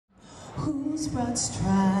Whose broad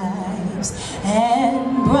stripes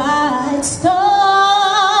and bright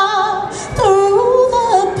star through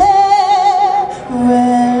the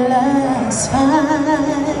perilous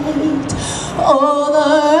fight, all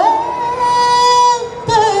the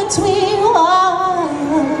ramparts we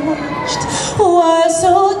watched were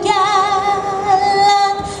so gallantly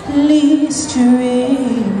streaming.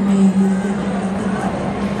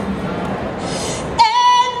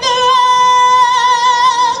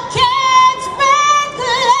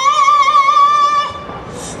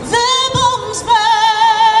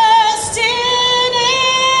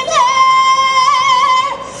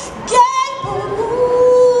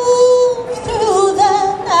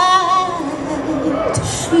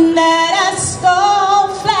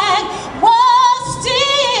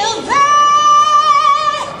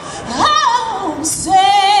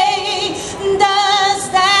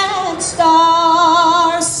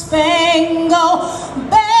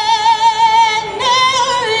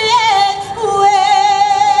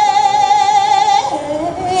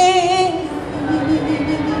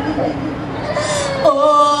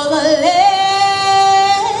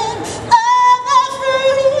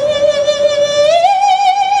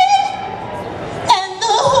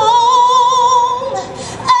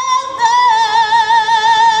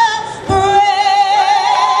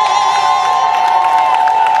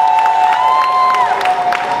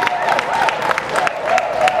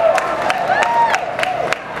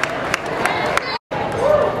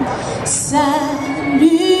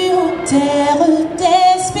 Salut aux terres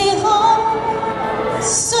d'espérance,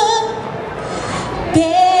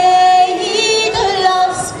 pays de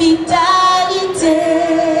l'hospitalité,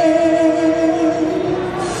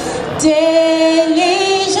 des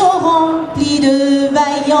légions remplies de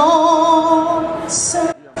vaillance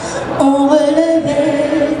ont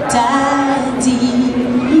relevé ta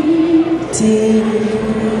dignité.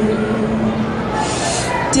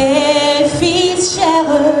 Tes fils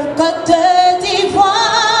chers Côte d'Ivoire,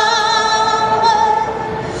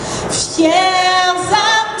 fiers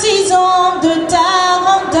artisans de ta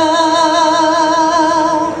grandeur,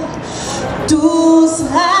 tous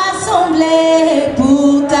rassemblés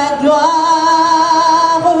pour ta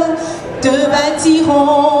gloire, te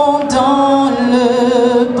bâtiront dans le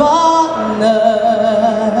bonheur.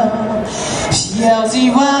 Fiers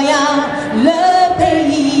Ivoiriens, le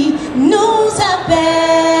pays nous appelle.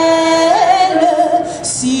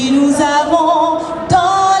 Si nous avons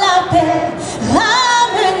dans la paix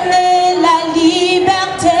ramené la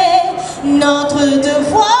liberté, notre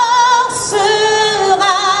devoir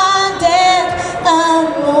sera d'être un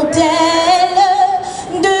modèle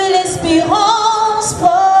de l'espérance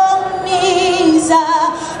promise à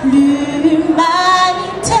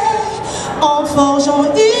l'humanité, en forgeant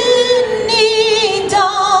unis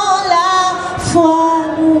dans la foi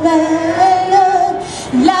nouvelle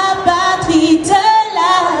la patrie de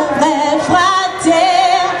la vraie fraternité.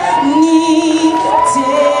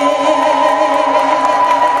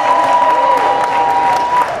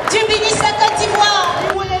 Dieu bénisse la Côte d'Ivoire.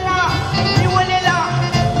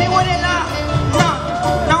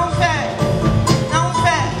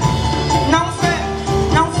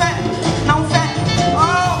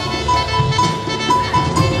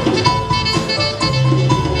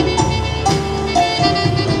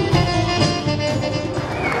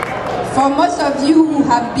 For most of you who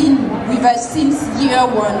have been with us since year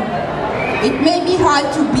one, it may be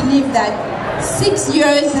hard to believe that 6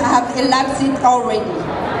 years have elapsed already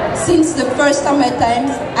since the first Summertime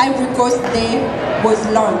Ivory Coast Day was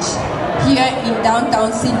launched here in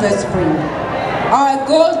downtown Silver Spring. Our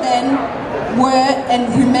goal then were and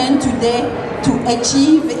remain today to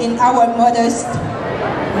achieve in our modest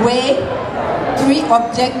way 3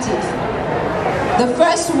 objectives. The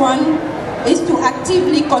first one is to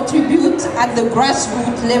actively contribute at the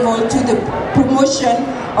grassroots level to the promotion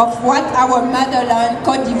of what our motherland,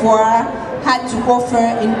 Côte d'Ivoire, had to offer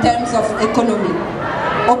in terms of economy,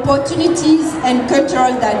 opportunities, and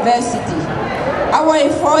cultural diversity. Our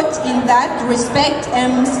effort in that respect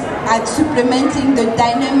aims at supplementing the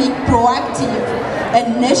dynamic, proactive,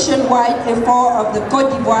 and nationwide effort of the Côte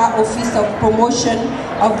d'Ivoire Office of Promotion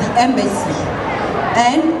of the Embassy.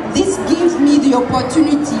 And this gives me the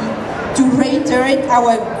opportunity to reiterate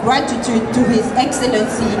our gratitude to His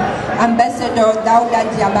Excellency Ambassador Daouda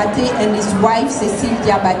Diabaté and his wife Cécile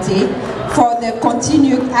Diabaté for their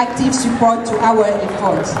continued active support to our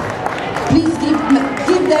efforts. Please give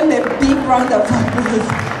them a big round of applause.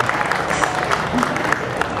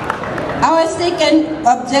 Our second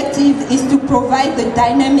objective is to provide the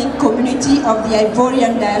dynamic community of the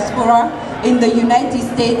Ivorian diaspora in the United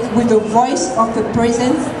States with a voice of a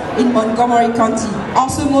presence in Montgomery County. En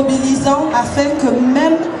se mobilisant afin que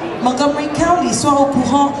même Montgomery County soit au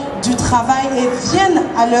courant du travail et vienne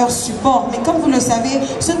à leur support. Mais comme vous le savez,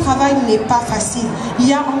 ce travail n'est pas facile. Il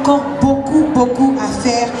y a encore beaucoup à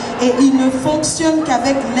faire et il ne fonctionne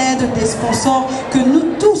qu'avec l'aide des sponsors que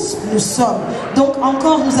nous tous nous sommes. Donc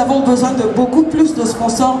encore, nous avons besoin de beaucoup plus de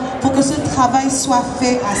sponsors pour que ce travail soit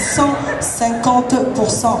fait à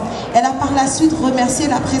 150%. Elle a par la suite remercié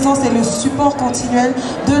la présence et le support continuel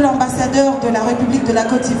de l'ambassadeur de la République de la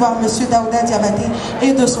Côte d'Ivoire, M. Daouda Diabaté,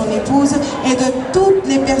 et de son épouse, et de toutes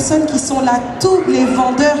les personnes qui sont là, tous les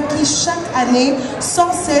vendeurs qui chaque année,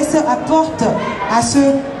 sans cesse, apportent à ce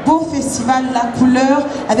beau festival la couleur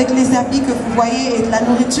avec les habits que vous voyez et de la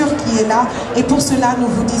nourriture qui est là. Et pour cela, nous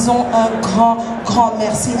vous disons un grand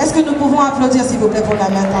merci. Est-ce que nous pouvons applaudir, s'il vous plaît, pour la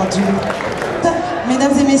main tendue?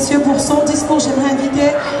 Mesdames et messieurs, pour son discours, j'aimerais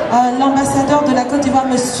inviter l'ambassadeur de la Côte d'Ivoire,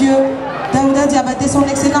 monsieur Daouda Diabaté, son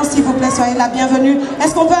excellence, s'il vous plaît, soyez la bienvenue.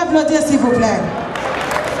 Est-ce qu'on peut applaudir, s'il vous plaît?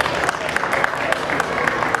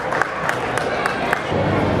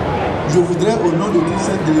 Je voudrais, au nom de toute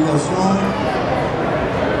cette délégation,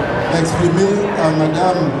 exprimer à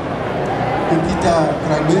Madame Pepita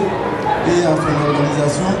Trabé et à son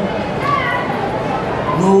organisation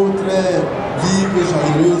nos très vives et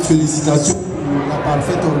chaleureuses félicitations pour la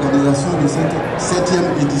parfaite organisation de cette 7e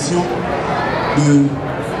édition de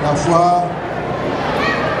la foire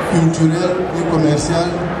culturelle et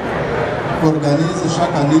commerciale qu'organise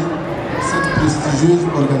chaque année cette prestigieuse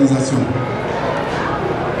organisation.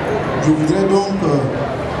 Je voudrais donc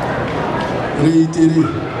réitérer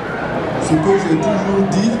ce que j'ai toujours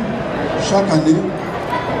dit chaque année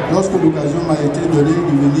lorsque l'occasion m'a été donnée de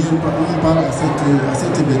venir prendre part à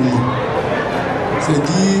cet événement. C'est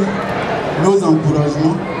dire nos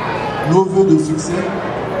encouragements, nos vœux de succès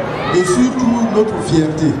et surtout notre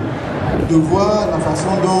fierté de voir la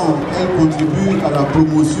façon dont elle contribue à la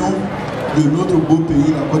promotion de notre beau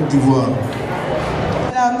pays, la Côte d'Ivoire.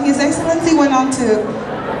 His Excellency went on to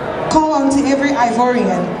call on to every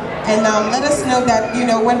Ivorian and let us know that, you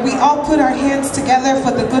know, when we all put our hands together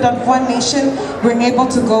for the good of one nation, we're able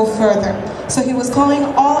to go further. So he was calling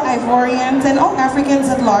all Ivorians and all Africans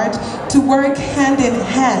at large to work hand in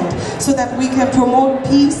hand so that we can promote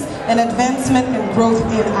peace and advancement and growth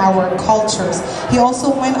in our cultures. He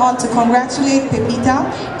also went on to congratulate Pepita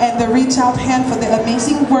and the Reach Out Hand for the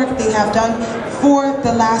amazing work they have done for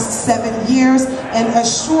the last 7 years and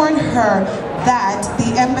assured her that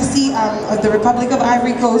the Embassy of the Republic of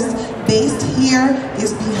Ivory Coast based here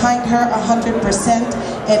is behind her 100%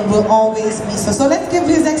 and will always be so. So let's give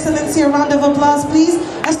His Excellency a round of applause, please.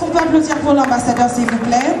 Est-ce qu'on peut applaudir pour l'ambassadeur, s'il vous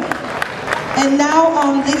plaît? And now,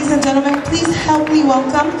 ladies and gentlemen, please help me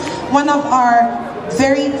welcome one of our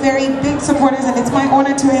very big supporters, and it's my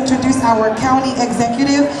honor to introduce our county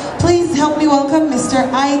executive. Please help me welcome Mr.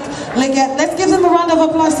 Ike Leggett. Let's give him a round of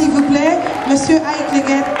applause, s'il vous plaît. Monsieur Ike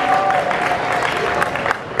Leggett.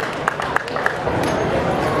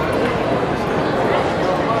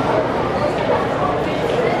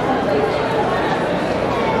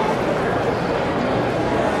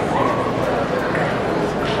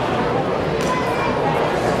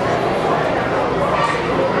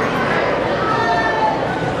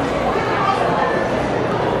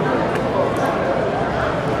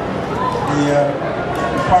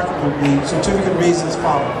 The certificate reads as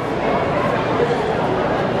follows.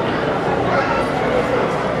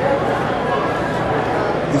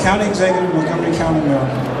 The County Executive of Montgomery County,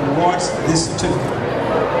 Maryland awards this certificate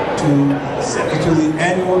to the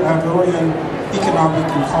annual Ivorian Economic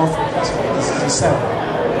and Cultural Festival, this is the 7th,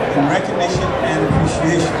 in recognition and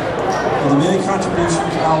appreciation of the many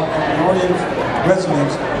contributions our Ivorian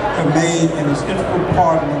residents have made in this integral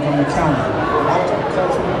part of Montgomery County,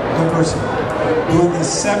 multicultural diversity. During the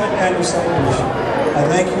 7th annual celebration, I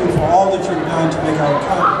thank you for all that you've done to make our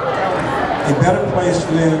county a better place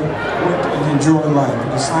to live, work, and enjoy life.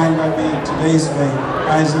 It is signed by me today's day,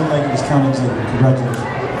 Isaac Leggett, County Executive.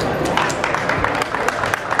 Congratulations.